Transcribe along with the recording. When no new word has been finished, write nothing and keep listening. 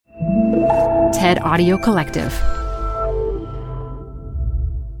TED Audio Collective.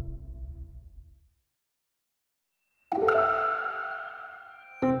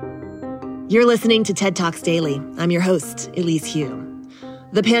 You're listening to TED Talks Daily. I'm your host, Elise Hu.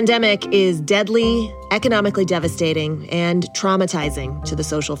 The pandemic is deadly, economically devastating, and traumatizing to the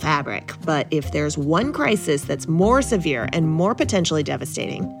social fabric. But if there's one crisis that's more severe and more potentially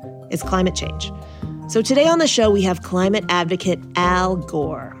devastating, it's climate change. So today on the show, we have climate advocate Al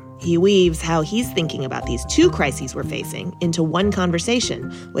Gore. He weaves how he's thinking about these two crises we're facing into one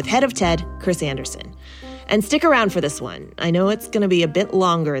conversation with head of TED, Chris Anderson. And stick around for this one. I know it's going to be a bit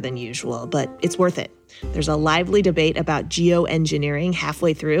longer than usual, but it's worth it. There's a lively debate about geoengineering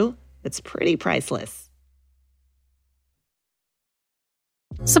halfway through that's pretty priceless.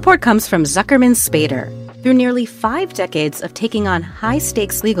 Support comes from Zuckerman Spader. Through nearly 5 decades of taking on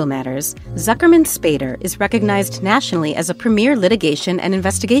high-stakes legal matters, Zuckerman Spader is recognized nationally as a premier litigation and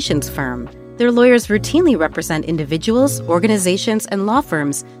investigations firm. Their lawyers routinely represent individuals, organizations, and law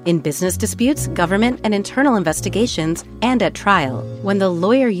firms in business disputes, government and internal investigations, and at trial, when the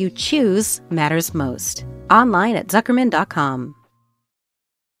lawyer you choose matters most. Online at Zuckerman.com.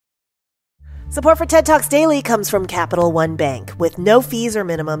 Support for TED Talks Daily comes from Capital One Bank. With no fees or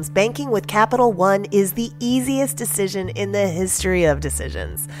minimums, banking with Capital One is the easiest decision in the history of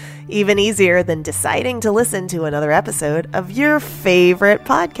decisions. Even easier than deciding to listen to another episode of your favorite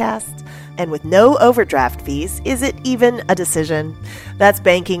podcast. And with no overdraft fees, is it even a decision? That's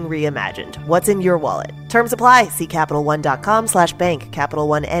banking reimagined. What's in your wallet? Terms apply. See CapitalOne.com/bank. Capital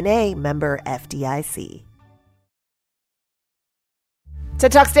One N.A. member FDIC.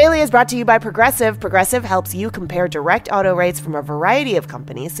 TED Talks Daily is brought to you by Progressive. Progressive helps you compare direct auto rates from a variety of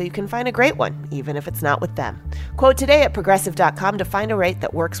companies so you can find a great one, even if it's not with them. Quote today at Progressive.com to find a rate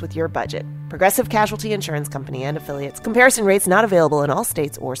that works with your budget. Progressive Casualty Insurance Company and Affiliates. Comparison rates not available in all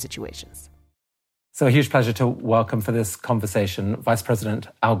states or situations. So a huge pleasure to welcome for this conversation Vice President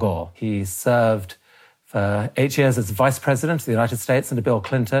Al Gore. He served for 8 years as Vice President of the United States under Bill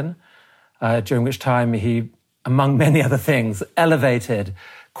Clinton, during which time he, among many other things, elevated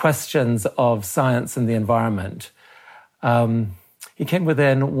questions of science and the environment. He came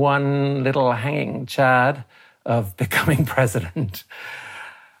within one little hanging chad of becoming president.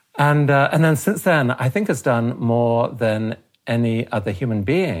 And then since then, I think has done more than any other human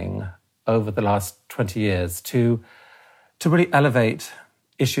being over the last 20 years to really elevate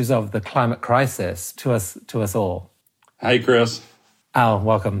issues of the climate crisis to us all. Hey, Chris. Al,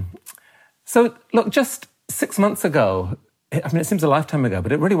 welcome. So, look, just 6 months ago, I mean, it seems a lifetime ago,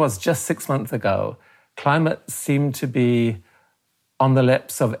 but it really was just 6 months ago, climate seemed to be on the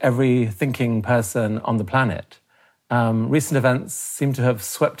lips of every thinking person on the planet. Recent events seem to have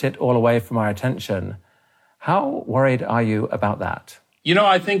swept it all away from our attention. How worried are you about that? You know,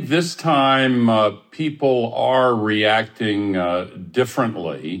 I think this time people are reacting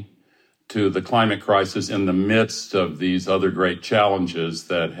differently to the climate crisis in the midst of these other great challenges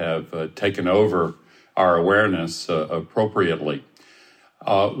that have taken over our awareness appropriately.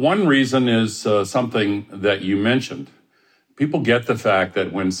 One reason is something that you mentioned. People get the fact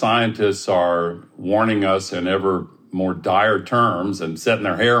that when scientists are warning us in ever more dire terms and setting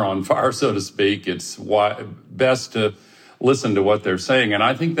their hair on fire, so to speak, it's best to listen to what they're saying. And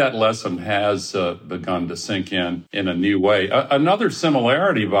I think that lesson has begun to sink in a new way. Another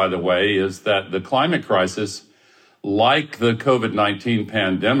similarity, by the way, is that the climate crisis, like the COVID-19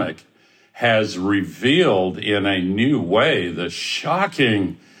 pandemic, has revealed in a new way the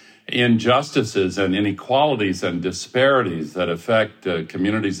shocking injustices and inequalities and disparities that affect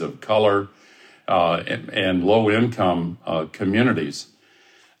communities of color and low-income communities.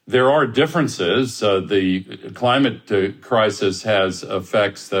 There are differences. The climate crisis has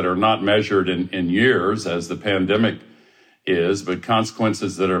effects that are not measured in years, as the pandemic is, but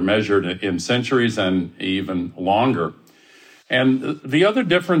consequences that are measured in centuries and even longer. And the other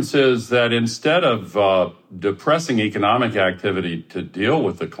difference is that instead of depressing economic activity to deal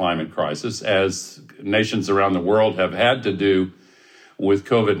with the climate crisis, as nations around the world have had to do with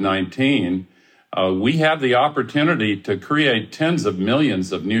COVID-19, we have the opportunity to create tens of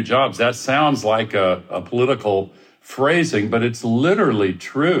millions of new jobs. That sounds like a political phrasing, but it's literally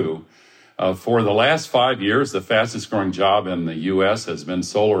true. For the last 5 years, the fastest growing job in the U.S. has been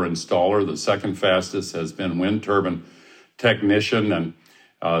solar installer. The second fastest has been wind turbine technician. And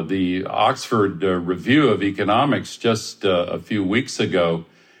the Oxford Review of Economics just a few weeks ago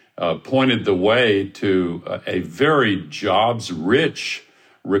pointed the way to a very jobs-rich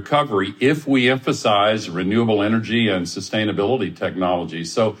recovery if we emphasize renewable energy and sustainability technology.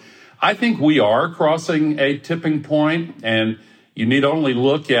 So I think we are crossing a tipping point, and You need only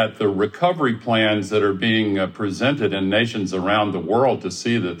look at the recovery plans that are being presented in nations around the world to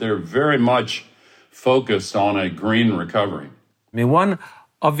see that they're very much focused on a green recovery. I mean, one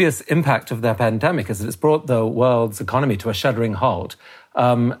obvious impact of the pandemic is that it's brought the world's economy to a shuddering halt,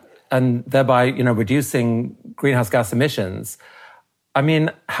 and thereby, reducing greenhouse gas emissions. I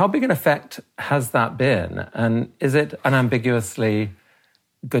mean, how big an effect has that been? And is it unambiguously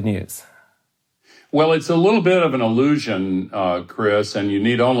good news? Well, it's a little bit of an illusion, Chris, and you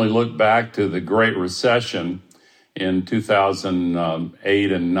need only look back to the Great Recession in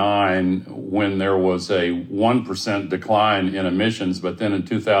 2008 and 9 when there was a 1% decline in emissions, but then in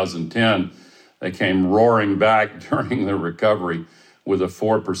 2010, they came roaring back during the recovery with a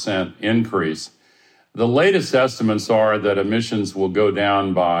 4% increase. The latest estimates are that emissions will go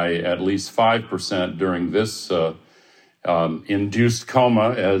down by at least 5% during this induced coma,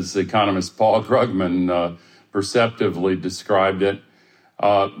 as economist Paul Krugman perceptively described it.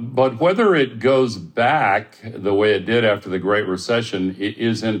 But whether it goes back the way it did after the Great Recession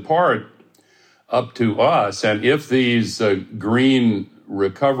is in part up to us. And if these green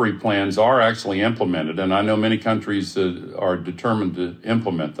recovery plans are actually implemented, and I know many countries are determined to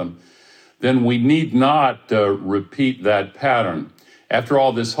implement them, then we need not repeat that pattern. After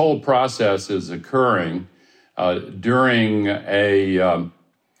all, this whole process is occurring during a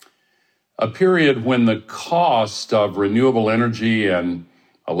period when the cost of renewable energy and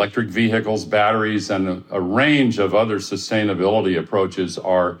electric vehicles, batteries, and a range of other sustainability approaches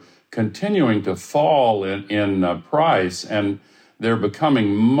are continuing to fall in price, and they're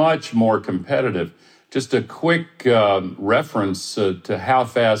becoming much more competitive. Just a quick reference to how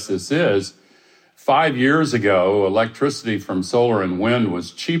fast this is. 5 years ago, electricity from solar and wind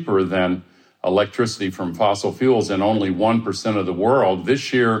was cheaper than electricity from fossil fuels in only 1% of the world.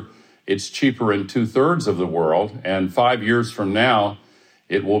 This year, it's cheaper in 2/3 of the world. And 5 years from now,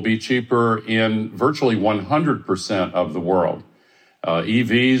 it will be cheaper in virtually 100% of the world.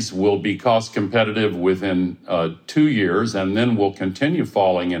 EVs will be cost competitive within 2 years and then will continue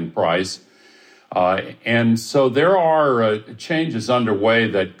falling in price. And so there are changes underway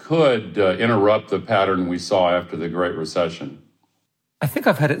that could interrupt the pattern we saw after the Great Recession. I think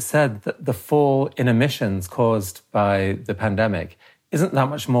I've heard it said that the fall in emissions caused by the pandemic isn't that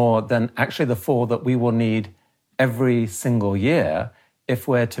much more than actually the fall that we will need every single year if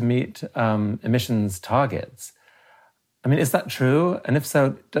we're to meet emissions targets. I mean, is that true? And if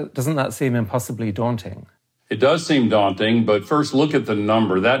so, doesn't that seem impossibly daunting? It does seem daunting, but first look at the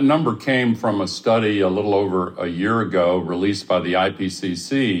number. That number came from a study a little over a year ago released by the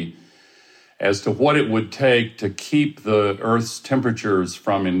IPCC as to what it would take to keep the Earth's temperatures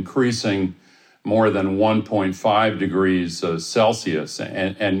from increasing more than 1.5 degrees Celsius.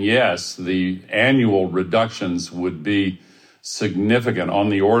 And yes, the annual reductions would be significant, on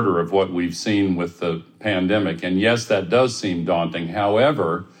the order of what we've seen with the pandemic. And yes, that does seem daunting.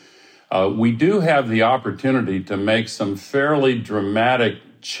 However, we do have the opportunity to make some fairly dramatic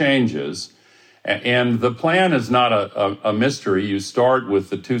changes. And the plan is not a mystery. You start with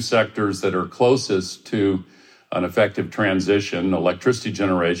the two sectors that are closest to an effective transition, electricity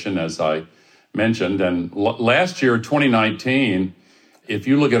generation, as I mentioned. And last year, 2019, if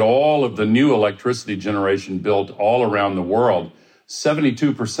you look at all of the new electricity generation built all around the world,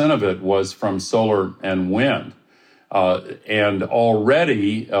 72% of it was from solar and wind. And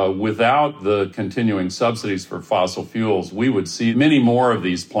already, without the continuing subsidies for fossil fuels, we would see many more of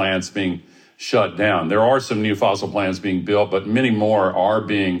these plants being shut down. There are some new fossil plants being built, but many more are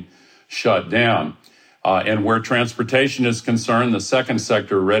being shut down. And where transportation is concerned, the second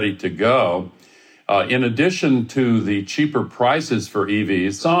sector ready to go. In addition to the cheaper prices for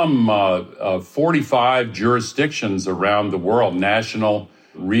EVs, some 45 jurisdictions around the world, national,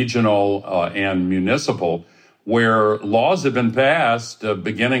 regional, and municipal, where laws have been passed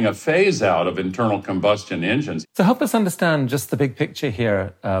beginning a phase out of internal combustion engines. So help us understand just the big picture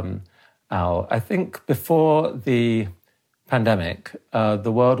here, Al. I think before the pandemic,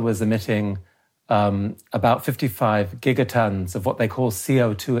 the world was emitting about 55 gigatons of what they call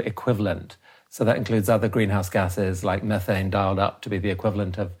CO2 equivalent. So that includes other greenhouse gases like methane dialed up to be the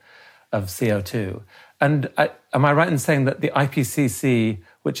equivalent of CO2. And am I right in saying that the IPCC,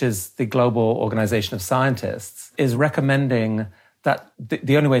 which is the global organization of scientists, is recommending that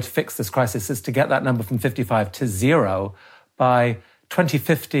the only way to fix this crisis is to get that number from 55 to 0 by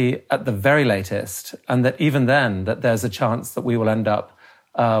 2050 at the very latest, and that even then that there's a chance that we will end up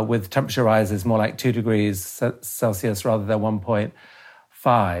with temperature rises more like 2 degrees Celsius rather than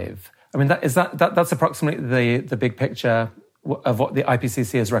 1.5. I mean, that's approximately the big picture of what the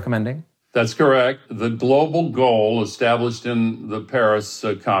IPCC is recommending? That's correct. The global goal established in the Paris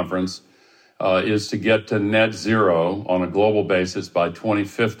conference is to get to net zero on a global basis by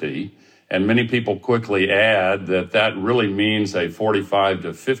 2050. And many people quickly add that that really means a 45 to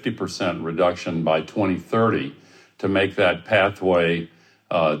 50% reduction by 2030 to make that pathway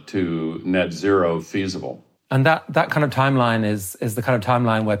to net zero feasible. And that kind of timeline is the kind of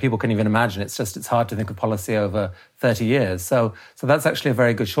timeline where people can even imagine. It's hard to think of policy over 30 years. So that's actually a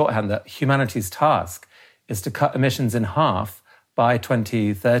very good shorthand that humanity's task is to cut emissions in half by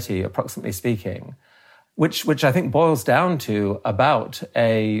 2030, approximately speaking, which I think boils down to about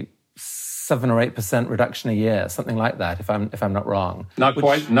a 7 or 8% reduction a year, something like that, if I'm not wrong. Not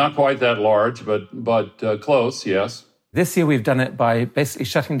quite that large, but close, yes. This year we've done it by basically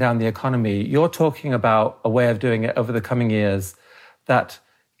shutting down the economy. You're talking about a way of doing it over the coming years that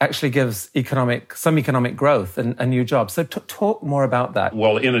actually gives some economic growth and new jobs. So talk more about that.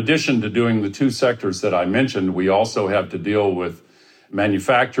 Well, in addition to doing the two sectors that I mentioned, we also have to deal with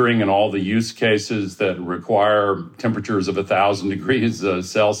manufacturing and all the use cases that require temperatures of 1,000 degrees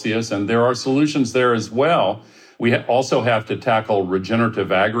Celsius. And there are solutions there as well. We also have to tackle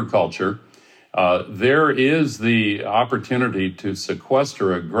regenerative agriculture. There is the opportunity to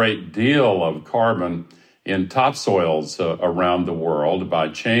sequester a great deal of carbon in topsoils around the world by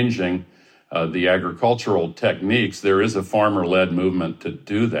changing the agricultural techniques. There is a farmer-led movement to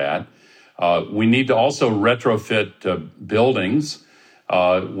do that. We need to also retrofit buildings.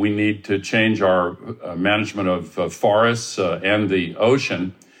 We need to change our management of forests and the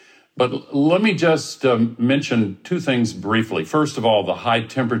ocean. But let me just mention two things briefly. First of all, the high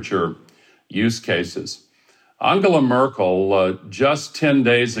temperature use cases. Angela Merkel, just 10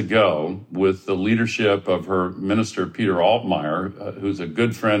 days ago, with the leadership of her minister, Peter Altmaier, who's a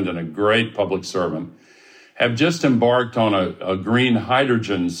good friend and a great public servant, have just embarked on a green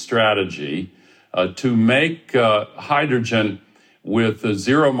hydrogen strategy to make hydrogen with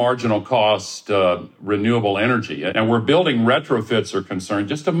zero marginal cost renewable energy. And we're building retrofits are concerned.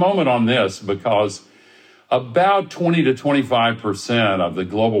 Just a moment on this, because about 20 to 25% of the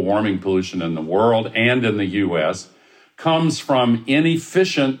global warming pollution in the world and in the U.S. comes from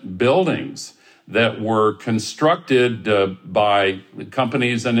inefficient buildings that were constructed by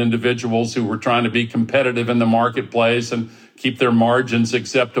companies and individuals who were trying to be competitive in the marketplace and keep their margins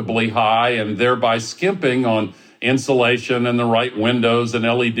acceptably high, and thereby skimping on insulation and the right windows and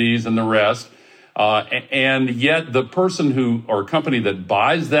LEDs and the rest. And yet the person or company that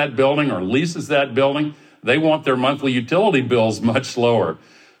buys that building or leases that building, they want their monthly utility bills much lower.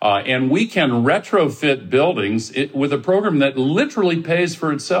 And we can retrofit buildings with a program that literally pays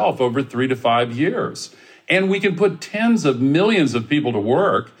for itself over 3 to 5 years. And we can put tens of millions of people to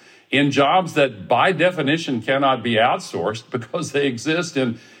work in jobs that by definition cannot be outsourced because they exist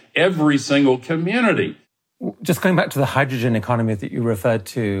in every single community. Just going back to the hydrogen economy that you referred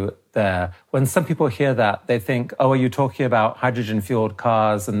to there, when some people hear that, they think, oh, are you talking about hydrogen-fueled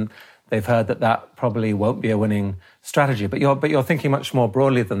cars? And they've heard that probably won't be a winning strategy. But you're thinking much more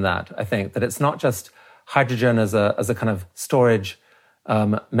broadly than that, I think, that it's not just hydrogen as a kind of storage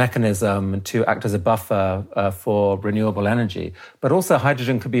mechanism to act as a buffer for renewable energy, but also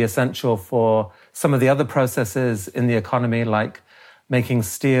hydrogen could be essential for some of the other processes in the economy, like making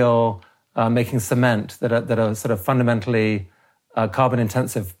steel, making cement, that are sort of fundamentally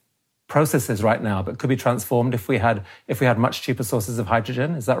carbon-intensive processes right now, but could be transformed if we had much cheaper sources of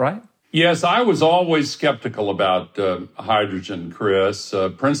hydrogen. Is that right? Yes, I was always skeptical about hydrogen, Chris,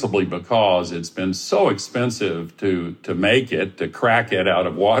 principally because it's been so expensive to make it, to crack it out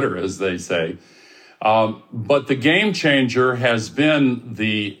of water, as they say. But the game changer has been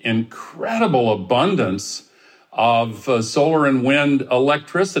the incredible abundance of solar and wind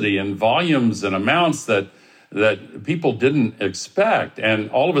electricity in volumes and amounts that people didn't expect. And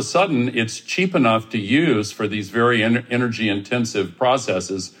all of a sudden, it's cheap enough to use for these very energy-intensive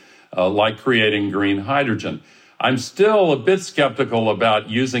processes like creating green hydrogen. I'm still a bit skeptical about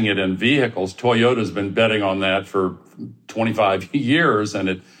using it in vehicles. Toyota's been betting on that for 25 years, and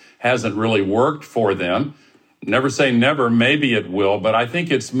it hasn't really worked for them. Never say never, maybe it will, but I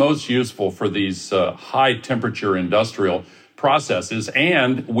think it's most useful for these high-temperature industrial processes,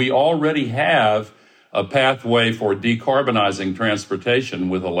 and we already have a pathway for decarbonizing transportation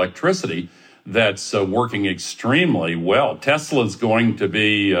with electricity that's working extremely well. Tesla's going to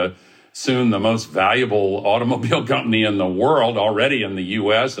be soon the most valuable automobile company in the world, already in the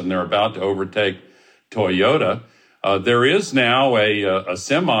U.S., and they're about to overtake Toyota. There is now a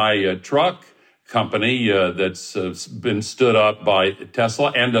semi-truck company that's been stood up by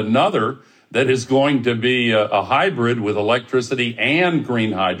Tesla, and another that is going to be a hybrid with electricity and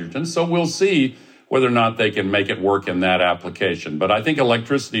green hydrogen. So we'll see whether or not they can make it work in that application. But I think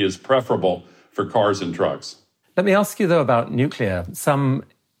electricity is preferable for cars and trucks. Let me ask you, though, about nuclear. Some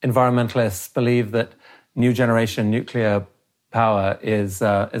environmentalists believe that new generation nuclear power is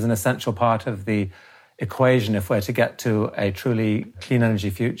an essential part of the equation if we're to get to a truly clean energy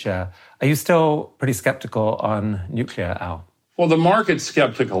future. Are you still pretty skeptical on nuclear, Al? Well, the market's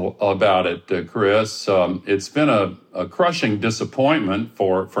skeptical about it, Chris. It's been a crushing disappointment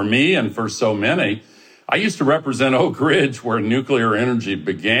for me and for so many. I used to represent Oak Ridge, where nuclear energy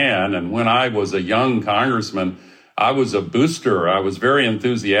began. And when I was a young congressman, I was a booster. I was very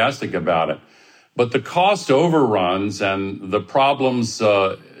enthusiastic about it. But the cost overruns and the problems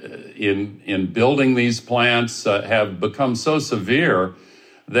in building these plants have become so severe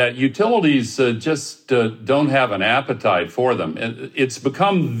that utilities just don't have an appetite for them. It's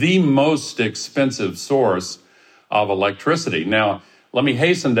become the most expensive source of electricity. Now, let me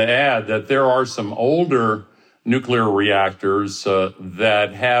hasten to add that there are some older nuclear reactors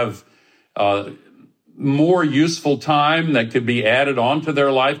that have more useful time that could be added on to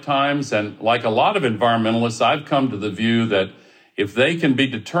their lifetimes. And like a lot of environmentalists, I've come to the view that if they can be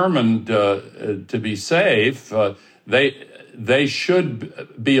determined to be safe, they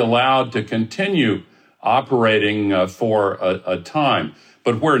should be allowed to continue operating for a time.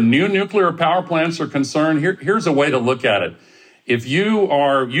 But where new nuclear power plants are concerned, here's a way to look at it. If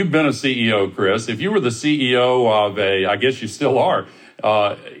you've been a CEO, Chris, if you were the CEO of I guess you still are,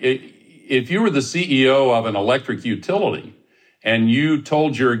 if you were the CEO of an electric utility and you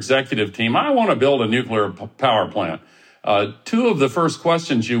told your executive team, I want to build a nuclear power plant, two of the first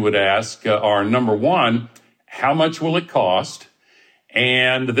questions you would ask are, number one, how much will it cost?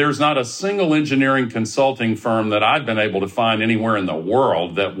 And there's not a single engineering consulting firm that I've been able to find anywhere in the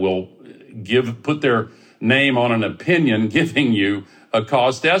world that will put their name on an opinion giving you a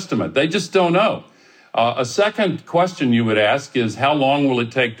cost estimate. They just don't know. A second question you would ask is, how long will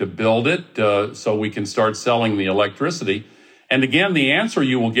it take to build it so we can start selling the electricity? And again, the answer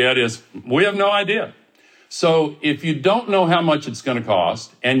you will get is, we have no idea. So if you don't know how much it's going to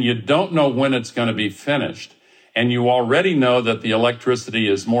cost and you don't know when it's going to be finished, and you already know that the electricity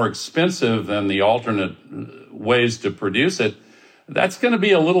is more expensive than the alternate ways to produce it, that's going to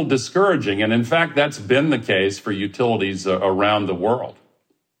be a little discouraging. And in fact, that's been the case for utilities around the world.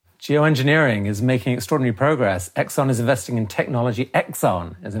 Geoengineering is making extraordinary progress. Exxon is investing in technology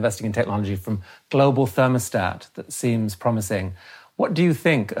from global thermostat that seems promising. What do you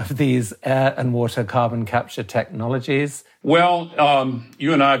think of these air and water carbon capture technologies? Well,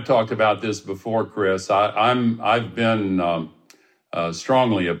 you and I have talked about this before, Chris. I've been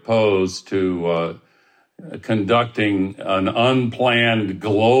strongly opposed to conducting an unplanned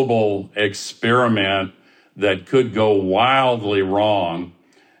global experiment that could go wildly wrong.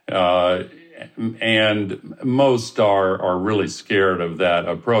 And most are really scared of that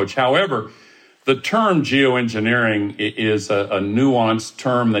approach. However, the term geoengineering is a nuanced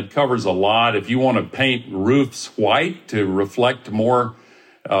term that covers a lot. If you want to paint roofs white to reflect more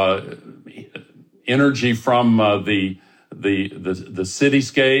energy from the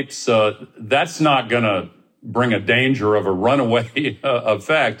cityscapes, that's not going to bring a danger of a runaway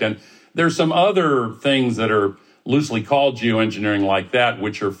effect. And there's some other things that are loosely called geoengineering like that,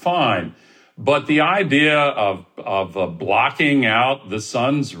 which are fine. But the idea of blocking out the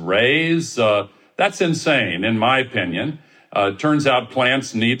sun's rays, that's insane, in my opinion. Turns out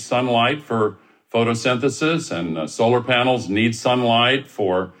plants need sunlight for photosynthesis, and solar panels need sunlight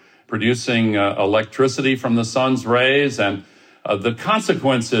for producing electricity from the sun's rays. And the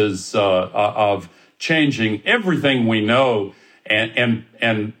consequences of changing everything we know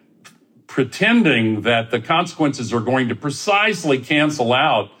and pretending that the consequences are going to precisely cancel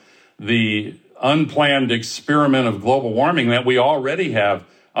out the unplanned experiment of global warming that we already have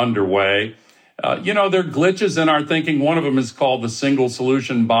underway. There are glitches in our thinking. One of them is called the single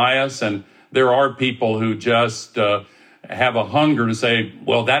solution bias. And there are people who just have a hunger to say,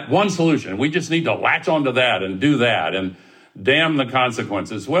 well, that one solution, we just need to latch onto that and do that and damn the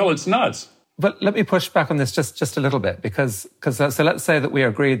consequences. Well, it's nuts. But let me push back on this just a little bit, because so let's say that we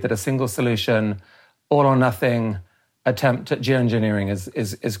agreed that a single solution, all or nothing attempt at geoengineering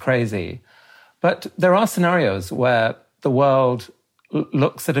is crazy. But there are scenarios where the world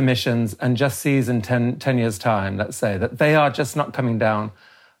looks at emissions and just sees in 10 years' time, let's say, that they are just not coming down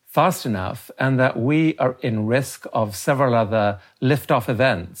fast enough, and that we are in risk of several other lift-off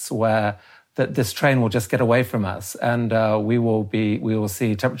events where that this train will just get away from us, and we will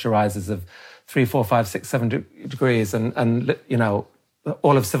see temperature rises of 3, 4, 5, 6, 7 degrees, and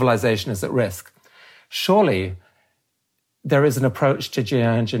all of civilization is at risk. Surely there is an approach to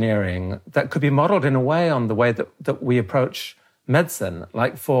geoengineering that could be modeled in a way on the way that we approach medicine.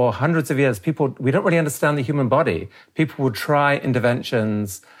 Like for hundreds of years, we don't really understand the human body. People would try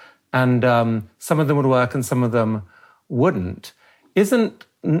interventions and some of them would work and some of them wouldn't.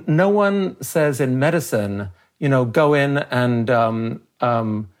 No one says in medicine, go in and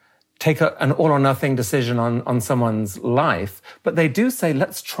take an all or nothing decision on someone's life. But they do say,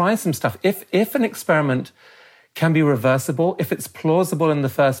 let's try some stuff. If an experiment can be reversible, if it's plausible in the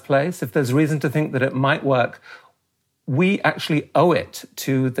first place, if there's reason to think that it might work, we actually owe it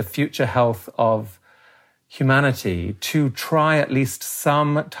to the future health of humanity to try at least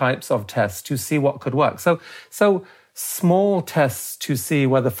some types of tests to see what could work. So small tests to see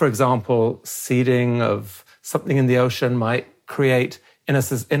whether, for example, seeding of something in the ocean might create, in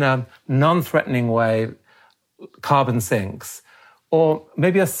a non-threatening way, carbon sinks. Or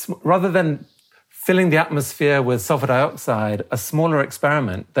maybe rather than filling the atmosphere with sulfur dioxide, a smaller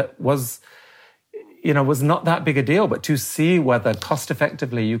experiment that was not that big a deal, but to see whether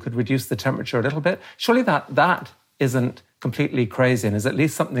cost-effectively you could reduce the temperature a little bit. Surely that isn't completely crazy and is at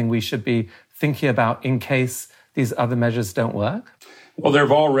least something we should be thinking about in case these other measures don't work? Well, there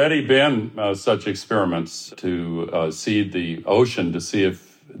have already been such experiments to seed the ocean to see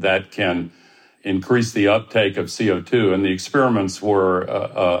if that can increase the uptake of CO2, and the experiments were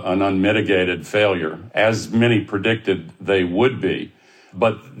an unmitigated failure, as many predicted they would be.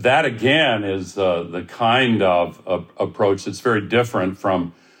 But that, again, is the kind of approach that's very different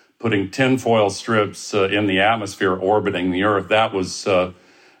from putting tinfoil strips in the atmosphere orbiting the Earth. That was the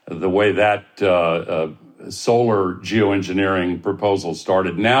way that solar geoengineering proposal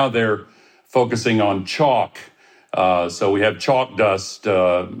started. Now they're focusing on chalk. So we have chalk dust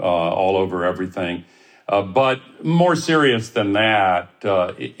all over everything. But more serious than that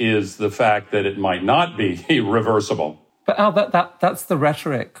is the fact that it might not be reversible. But Al, that's the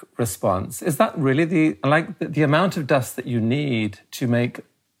rhetoric response. Is that really the amount of dust that you need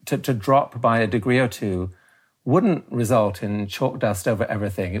to drop by a degree or two wouldn't result in chalk dust over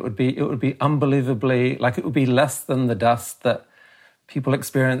everything? It would be unbelievably, it would be less than the dust that people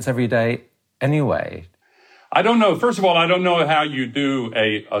experience every day anyway. I don't know. First of all, I don't know how you do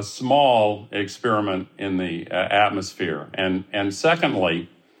a small experiment in the atmosphere. And secondly,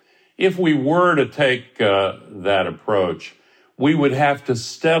 if we were to take that approach, we would have to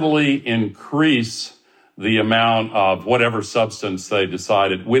steadily increase the amount of whatever substance they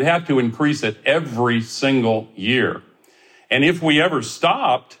decided. We'd have to increase it every single year. And if we ever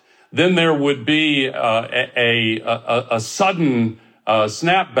stopped, then there would be a sudden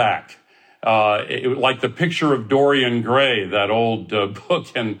snapback. Like the picture of Dorian Gray, that old book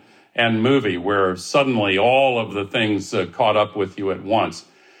and movie, where suddenly all of the things caught up with you at once.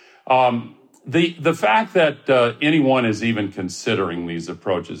 The fact that anyone is even considering these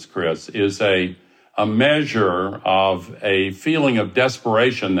approaches, Chris, is a measure of a feeling of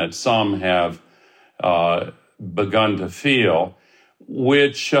desperation that some have begun to feel,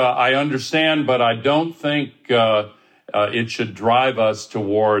 which I understand, but I don't think it should drive us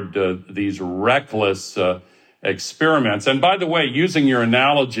toward these reckless experiments. And by the way, using your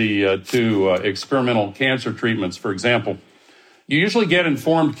analogy to experimental cancer treatments, for example, you usually get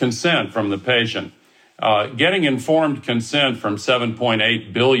informed consent from the patient. Getting informed consent from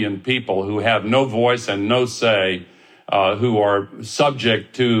 7.8 billion people who have no voice and no say, who are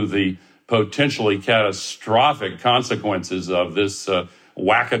subject to the potentially catastrophic consequences of this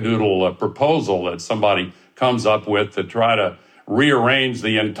wackadoodle proposal that somebody comes up with to try to rearrange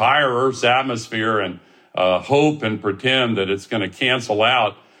the entire Earth's atmosphere and hope and pretend that it's going to cancel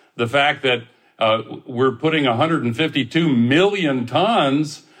out the fact that we're putting 152 million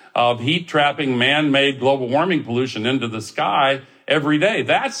tons of heat-trapping man-made global warming pollution into the sky every day.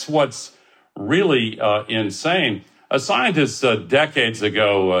 That's what's really insane. A scientist decades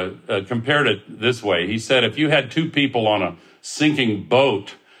ago compared it this way. He said if you had two people on a sinking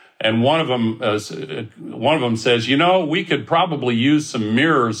boat and one of them says, we could probably use some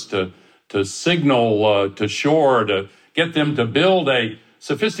mirrors to signal to shore to get them to build a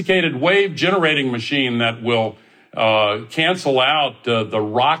sophisticated wave generating machine that will cancel out the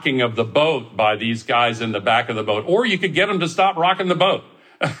rocking of the boat by these guys in the back of the boat. Or you could get them to stop rocking the boat.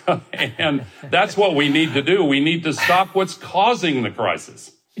 And that's what we need to do. We need to stop what's causing the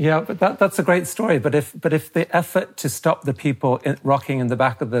crisis. Yeah, but that's a great story. But if the effort to stop the people rocking in the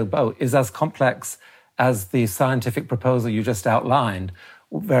back of the boat is as complex as the scientific proposal you just outlined,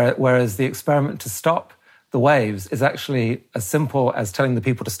 whereas the experiment to stop the waves is actually as simple as telling the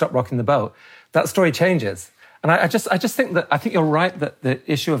people to stop rocking the boat, that story changes. And I just think I think you're right that the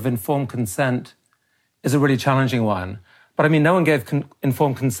issue of informed consent is a really challenging one. But I mean, no one gave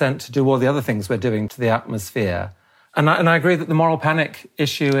informed consent to do all the other things we're doing to the atmosphere. And I agree that the moral panic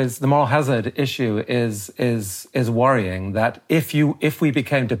issue the moral hazard issue is worrying, that if we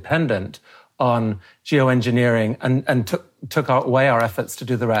became dependent on geoengineering and took away our efforts to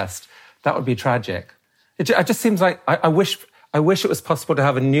do the rest, that would be tragic. It just seems like I wish it was possible to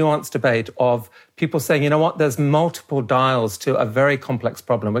have a nuanced debate of people saying, you know what, there's multiple dials to a very complex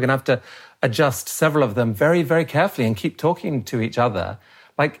problem. We're going to have to adjust several of them very, very carefully and keep talking to each other.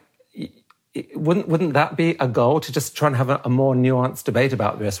 Like, wouldn't that be a goal, to just try and have a more nuanced debate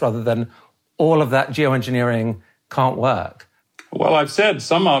about this rather than all of that geoengineering can't work? Well, I've said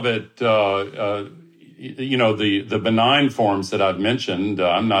some of it, the benign forms that I've mentioned,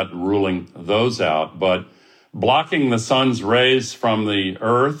 I'm not ruling those out, but blocking the sun's rays from the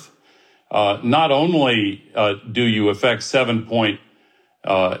earth, not only do you affect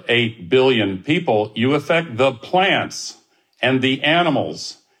 7.8 billion people, you affect the plants and the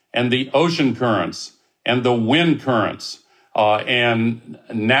animals and the ocean currents and the wind currents and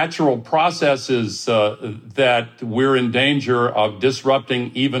natural processes that we're in danger of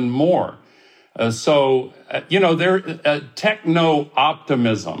disrupting even more.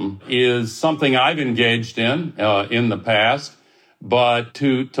 Techno-optimism is something I've engaged in the past, but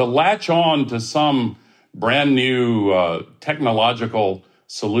to latch on to some brand new technological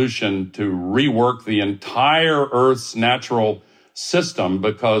solution to rework the entire Earth's natural system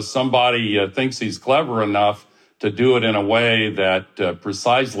because somebody thinks he's clever enough to do it in a way that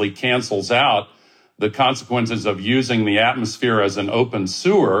precisely cancels out the consequences of using the atmosphere as an open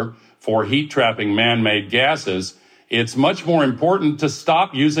sewer for heat-trapping man-made gases. It's much more important to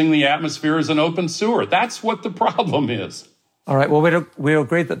stop using the atmosphere as an open sewer. That's what the problem is. All right, well, we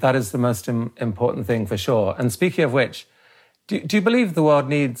agree that is the most important thing for sure. And speaking of which, do you believe the world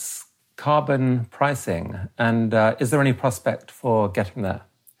needs carbon pricing? And is there any prospect for getting there?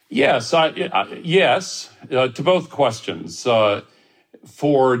 Yes, yes, to both questions.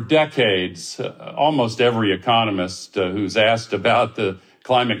 For decades, almost every economist who's asked about the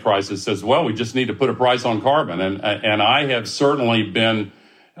climate crisis says, well, we just need to put a price on carbon. And I have certainly been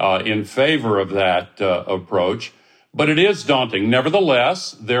in favor of that approach. But it is daunting.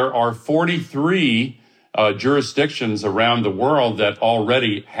 Nevertheless, there are 43 jurisdictions around the world that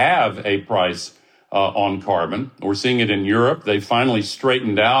already have a price on carbon. We're seeing it in Europe. They finally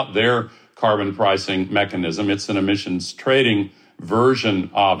straightened out their carbon pricing mechanism. It's an emissions trading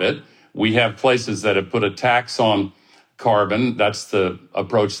version of it. We have places that have put a tax on carbon. That's the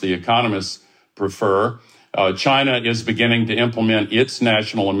approach the economists prefer. China is beginning to implement its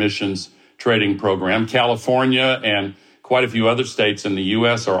national emissions trading program. California and quite a few other states in the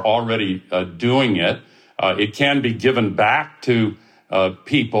U.S. are already doing it. It can be given back to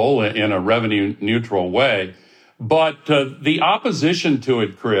people in a revenue neutral way. But the opposition to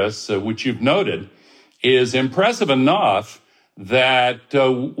it, Chris, which you've noted, is impressive enough that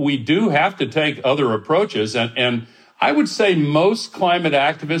we do have to take other approaches. And I would say most climate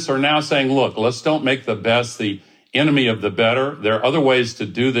activists are now saying, look, let's don't make the best the enemy of the better. There are other ways to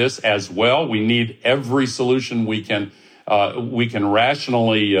do this as well. We need every solution we can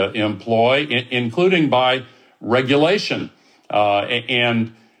rationally employ, including by regulation.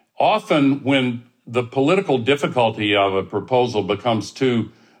 And often when the political difficulty of a proposal becomes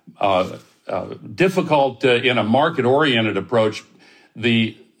too difficult in a market-oriented approach,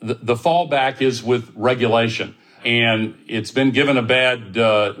 the fallback is with regulation. And it's been given a bad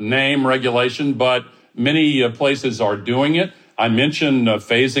name, regulation, but many places are doing it. I mentioned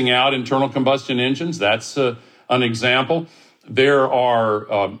phasing out internal combustion engines. That's an example. There are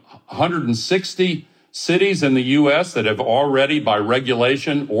 160 cities in the U.S. that have already, by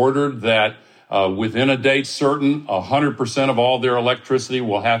regulation, ordered that within a date certain, 100% of all their electricity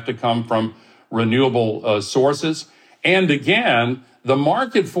will have to come from renewable sources. And again, the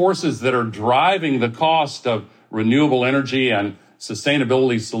market forces that are driving the cost of renewable energy and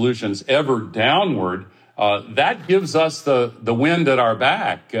sustainability solutions ever downward, that gives us the wind at our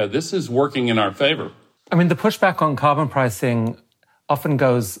back. This is working in our favor. I mean, the pushback on carbon pricing often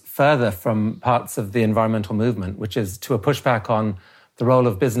goes further from parts of the environmental movement, which is to a pushback on the role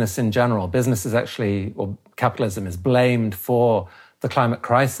of business in general. Business is actually, or capitalism is blamed for the climate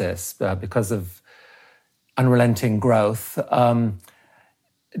crisis because of unrelenting growth.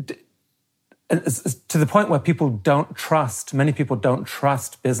 To the point where many people don't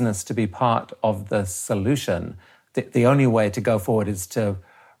trust business to be part of the solution. The only way to go forward is to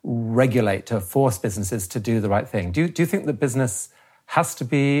regulate, to force businesses to do the right thing. Do you think that business has to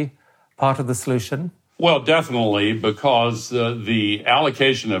be part of the solution? Well, definitely, because the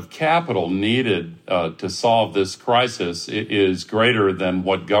allocation of capital needed to solve this crisis is greater than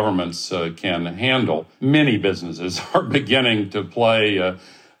what governments can handle. Many businesses are beginning to play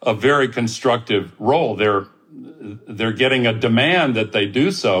a very constructive role. They're getting a demand that they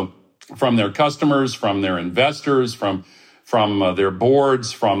do so from their customers, from their investors, from their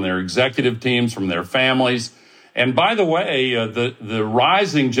boards, from their executive teams, from their families. And by the way, the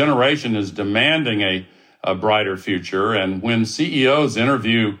rising generation is demanding a brighter future. And when CEOs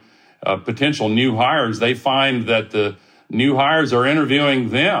interview potential new hires, they find that the new hires are interviewing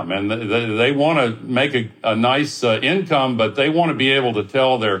them, and they want to make a nice income, but they want to be able to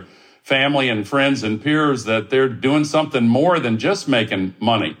tell their family and friends and peers that they're doing something more than just making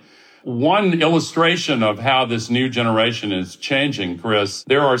money. One illustration of how this new generation is changing, Chris,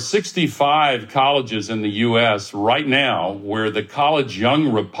 there are 65 colleges in the U.S. right now where the college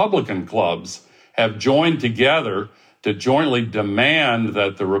young Republican clubs have joined together to jointly demand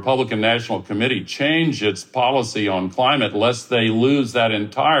that the Republican National Committee change its policy on climate lest they lose that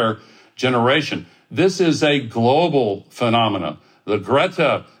entire generation. This is a global phenomenon. The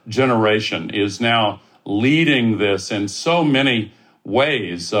Greta generation is now leading this in so many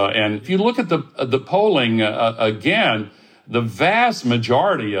ways. And if you look at the polling, again, the vast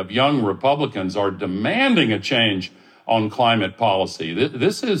majority of young Republicans are demanding a change on climate policy.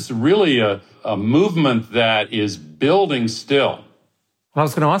 This is really a movement that is building still. Well, I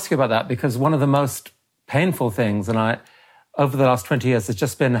was going to ask you about that because one of the most painful things, and over the last 20 years, has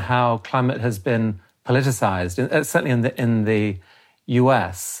just been how climate has been politicized, certainly in the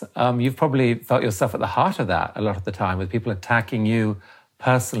US. You've probably felt yourself at the heart of that a lot of the time, with people attacking you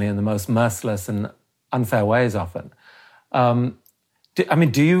personally in the most merciless and unfair ways often.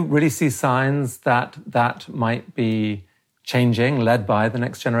 Do you really see signs that might be changing, led by the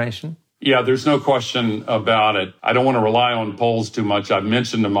next generation? Yeah, there's no question about it. I don't want to rely on polls too much. I've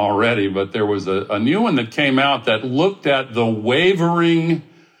mentioned them already, but there was a new one that came out that looked at the wavering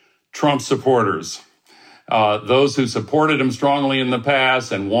Trump supporters. Those who supported him strongly in the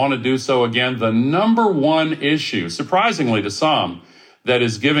past and want to do so again. The number one issue, surprisingly to some, that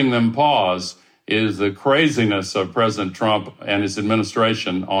is giving them pause is the craziness of President Trump and his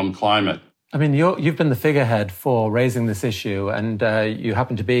administration on climate. I mean, you've been the figurehead for raising this issue, and you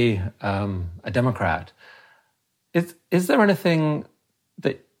happen to be a Democrat. Is there anything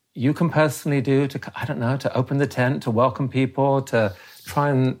that you can personally do to open the tent, to welcome people, to try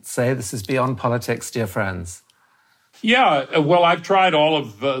and say this is beyond politics, dear friends? Yeah, well, I've tried all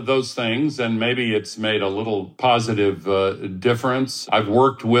of those things, and maybe it's made a little positive difference. I've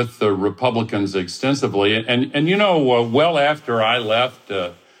worked with the Republicans extensively, and well after I left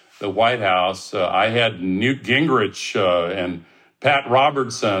the White House, I had Newt Gingrich and Pat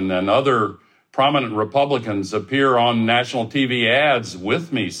Robertson and other prominent Republicans appear on national TV ads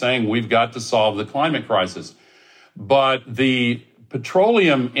with me saying we've got to solve the climate crisis. But the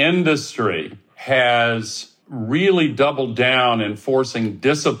petroleum industry has really doubled down in forcing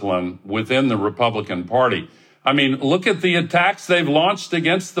discipline within the Republican Party. I mean, look at the attacks they've launched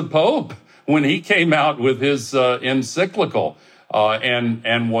against the Pope when he came out with his encyclical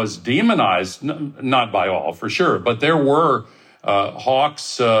and was demonized, not by all, for sure, but there were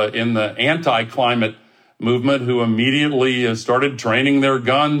hawks in the anti-climate movement who immediately started training their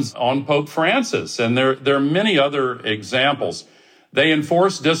guns on Pope Francis. And there are many other examples. They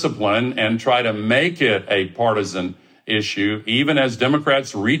enforce discipline and try to make it a partisan issue, even as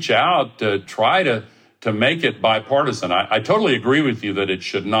Democrats reach out to try to make it bipartisan. I totally agree with you that it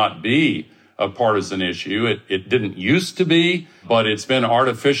should not be a partisan issue. It didn't used to be, but it's been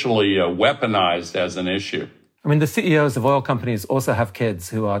artificially weaponized as an issue. I mean, the CEOs of oil companies also have kids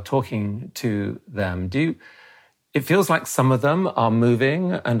who are talking to them. It feels like some of them are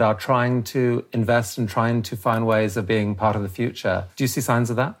moving and are trying to invest and trying to find ways of being part of the future. Do you see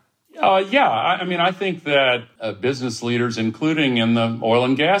signs of that? Yeah. I mean, I think that business leaders, including in the oil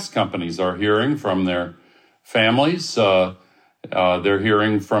and gas companies, are hearing from their families. They're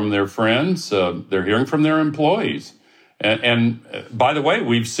hearing from their friends. They're hearing from their employees. And by the way,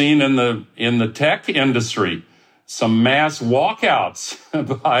 we've seen in the tech industry some mass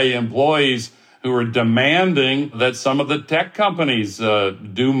walkouts by employees who are demanding that some of the tech companies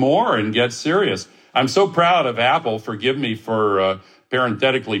do more and get serious. I'm so proud of Apple. Forgive me for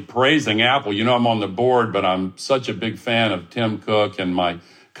parenthetically praising Apple. You know, I'm on the board, but I'm such a big fan of Tim Cook and my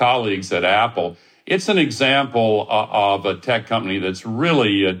colleagues at Apple. It's an example of a tech company that's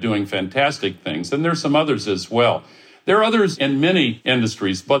really doing fantastic things. And there's some others as well. There are others in many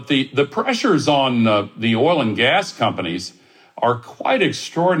industries, but the pressures on the oil and gas companies are quite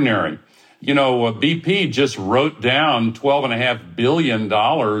extraordinary. BP just wrote down $12.5 billion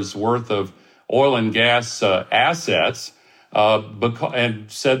worth of oil and gas assets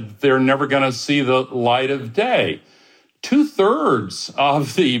and said they're never going to see the light of day. 2/3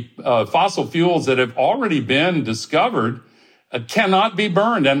 of the fossil fuels that have already been discovered cannot be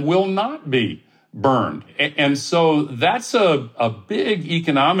burned and will not be burned. And so that's a big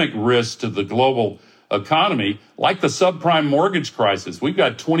economic risk to the global economy, like the subprime mortgage crisis. We've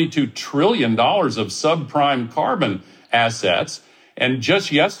got $22 trillion of subprime carbon assets. And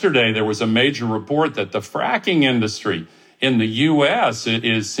just yesterday, there was a major report that the fracking industry in the U.S.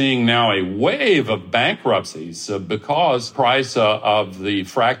 is seeing now a wave of bankruptcies because the price of the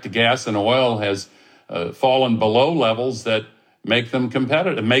fracked gas and oil has fallen below levels that make them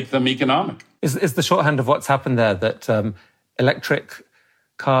competitive, make them economic. Is the shorthand of what's happened there that electric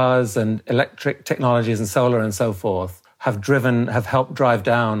cars and electric technologies and solar and so forth have helped drive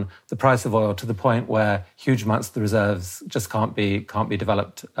down the price of oil to the point where huge amounts of the reserves just can't be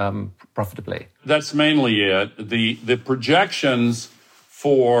developed profitably? That's mainly it. The projections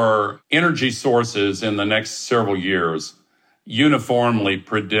for energy sources in the next several years uniformly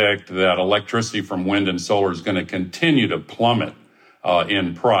predict that electricity from wind and solar is going to continue to plummet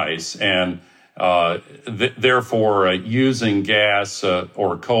in price, and therefore using gas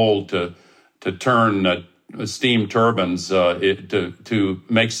or coal to turn steam turbines to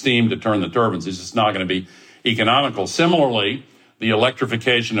make steam to turn the turbines is just not going to be economical. Similarly, the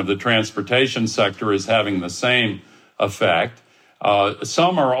electrification of the transportation sector is having the same effect.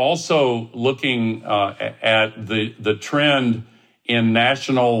 Some are also looking at the trend in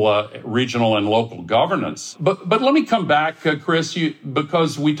national, regional, and local governance. But let me come back, Chris,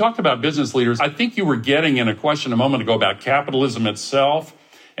 because we talked about business leaders. I think you were getting in a question a moment ago about capitalism itself.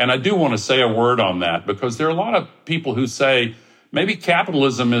 And I do want to say a word on that, because there are a lot of people who say maybe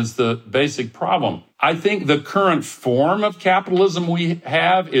capitalism is the basic problem. I think the current form of capitalism we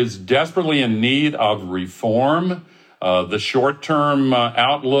have is desperately in need of reform. The short-term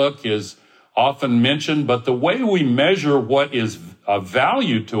outlook is often mentioned, but the way we measure what is of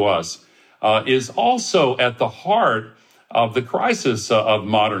value to us is also at the heart of the crisis of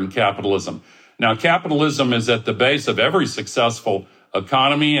modern capitalism. Now, capitalism is at the base of every successful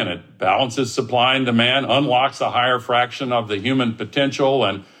economy, and it balances supply and demand, unlocks a higher fraction of the human potential,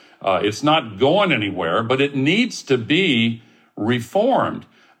 and it's not going anywhere, but it needs to be reformed,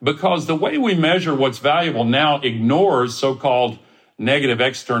 because the way we measure what's valuable now ignores so-called negative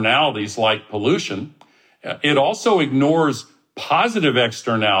externalities like pollution. It also ignores positive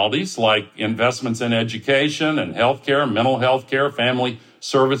externalities like investments in education and healthcare, mental health care, family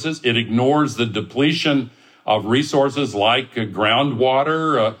services. It ignores the depletion of resources like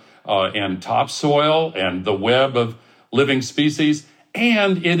groundwater and topsoil and the web of living species.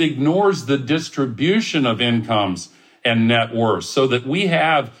 And it ignores the distribution of incomes and net worth, so that we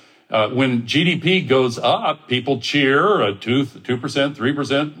have, when GDP goes up, people cheer 2%,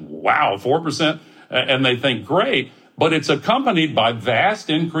 3%, wow, 4%, and they think great. But it's accompanied by vast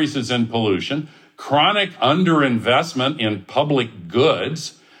increases in pollution, chronic underinvestment in public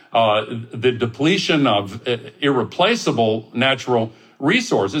goods, the depletion of irreplaceable natural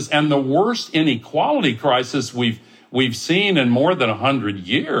resources, and the worst inequality crisis we've seen in more than 100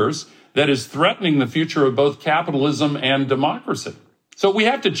 years that is threatening the future of both capitalism and democracy. So we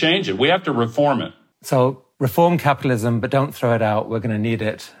have to change it. We have to reform it. So reform capitalism, but don't throw it out. We're going to need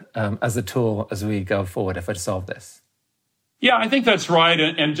it as a tool as we go forward if we're to solve this. Yeah, I think that's right.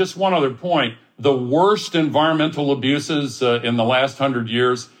 And just one other point. The worst environmental abuses in the last 100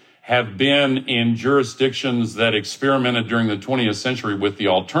 years have been in jurisdictions that experimented during the 20th century with the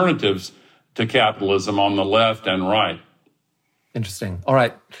alternatives to capitalism on the left and right. Interesting. All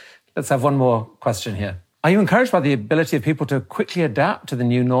right, let's have one more question here. Are you encouraged by the ability of people to quickly adapt to the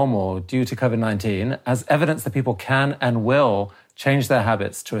new normal due to COVID-19 as evidence that people can and will change their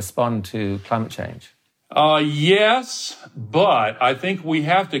habits to respond to climate change? Yes, but I think we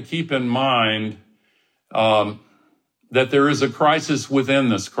have to keep in mind that there is a crisis within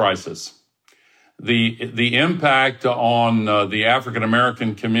this crisis. The impact on the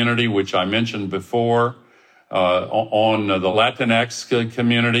African-American community, which I mentioned before, on the Latinx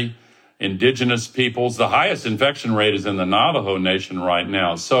community, indigenous peoples. The highest infection rate is in the Navajo Nation right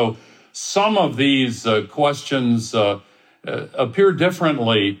now. So some of these questions appear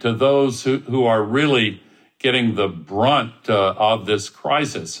differently to those who are really getting the brunt of this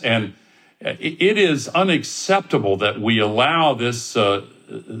crisis. And it is unacceptable that we allow this to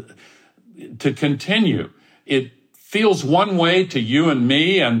continue. It feels one way to you and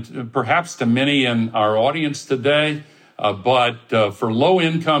me, and perhaps to many in our audience today. But for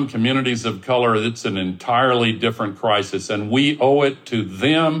low-income communities of color, it's an entirely different crisis, and we owe it to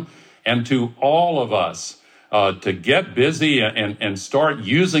them and to all of us to get busy and start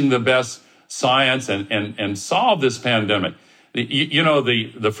using the best science and solve this pandemic.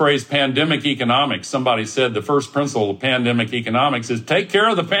 The phrase pandemic economics, somebody said the first principle of pandemic economics is take care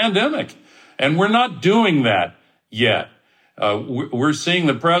of the pandemic. And we're not doing that yet. We're seeing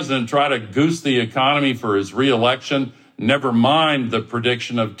the president try to goose the economy for his reelection, never mind the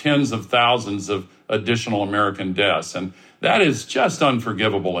prediction of tens of thousands of additional American deaths. And that is just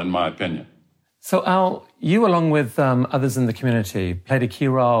unforgivable, in my opinion. So, Al, you, along with others in the community, played a key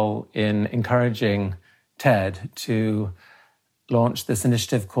role in encouraging TED to launch this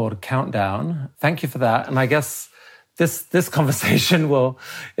initiative called Countdown. Thank you for that. And I guess this conversation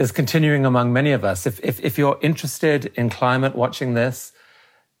is continuing among many of us. If you're interested in climate watching this,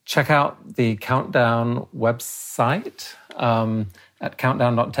 check out the Countdown website at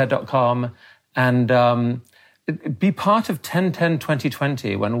countdown.ted.com and be part of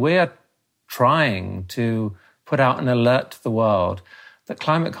 10-10-2020 when we're trying to put out an alert to the world that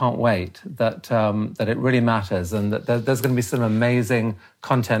climate can't wait, that it really matters, and that there's going to be some amazing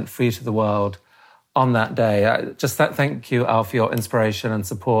content free to the world on that day. Thank you, Al, for your inspiration and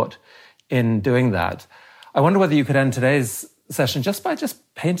support in doing that. I wonder whether you could end today's session just by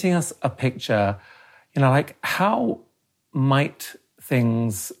painting us a picture, like how might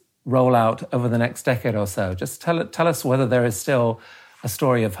things roll out over the next decade or so? Just tell us whether there is still a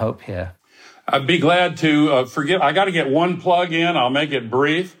story of hope here. I'd be glad to. I got to get one plug in. I'll make it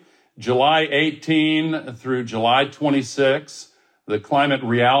brief. July 18 through July 26, the Climate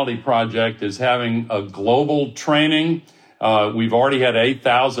Reality Project is having a global training. We've already had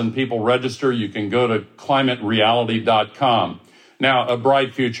 8,000 people register. You can go to climatereality.com. Now, a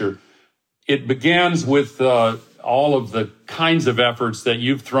bright future. It begins with all of the kinds of efforts that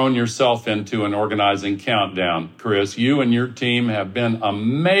you've thrown yourself into in organizing Countdown. Chris, you and your team have been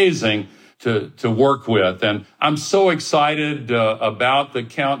amazing to work with. And I'm so excited about the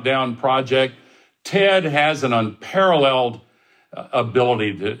Countdown project. TED has an unparalleled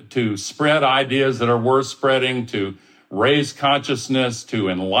ability to spread ideas that are worth spreading, to raise consciousness, to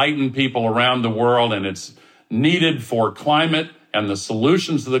enlighten people around the world. And it's needed for climate and the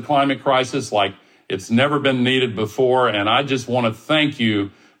solutions to the climate crisis like it's never been needed before. And I just want to thank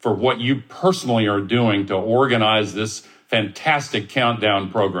you for what you personally are doing to organize this fantastic Countdown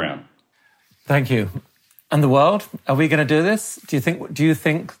program. Thank you. And the world, are we going to do this? Do you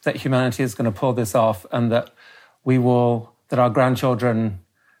think that humanity is going to pull this off, and that that our grandchildren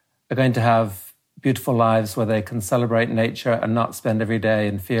are going to have beautiful lives where they can celebrate nature and not spend every day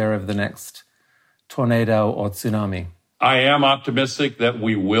in fear of the next tornado or tsunami? I am optimistic that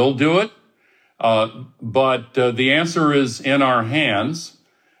we will do it, but the answer is in our hands.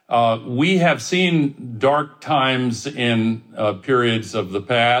 We have seen dark times in periods of the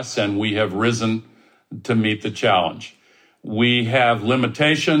past, and we have risen to meet the challenge. We have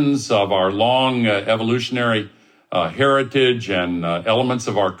limitations of our long evolutionary heritage and elements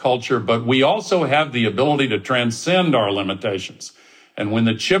of our culture, but we also have the ability to transcend our limitations. And when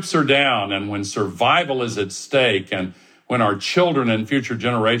the chips are down, and when survival is at stake, and when our children and future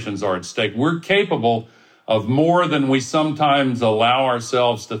generations are at stake, we're capable of more than we sometimes allow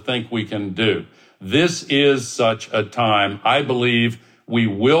ourselves to think we can do. This is such a time. I believe we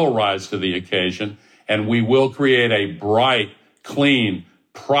will rise to the occasion, and we will create a bright, clean,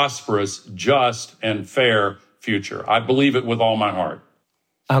 prosperous, just, and fair future. I believe it with all my heart.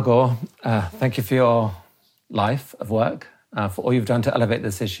 Al Gore, thank you for your life of work, for all you've done to elevate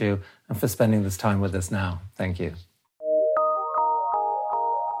this issue, and for spending this time with us now. Thank you.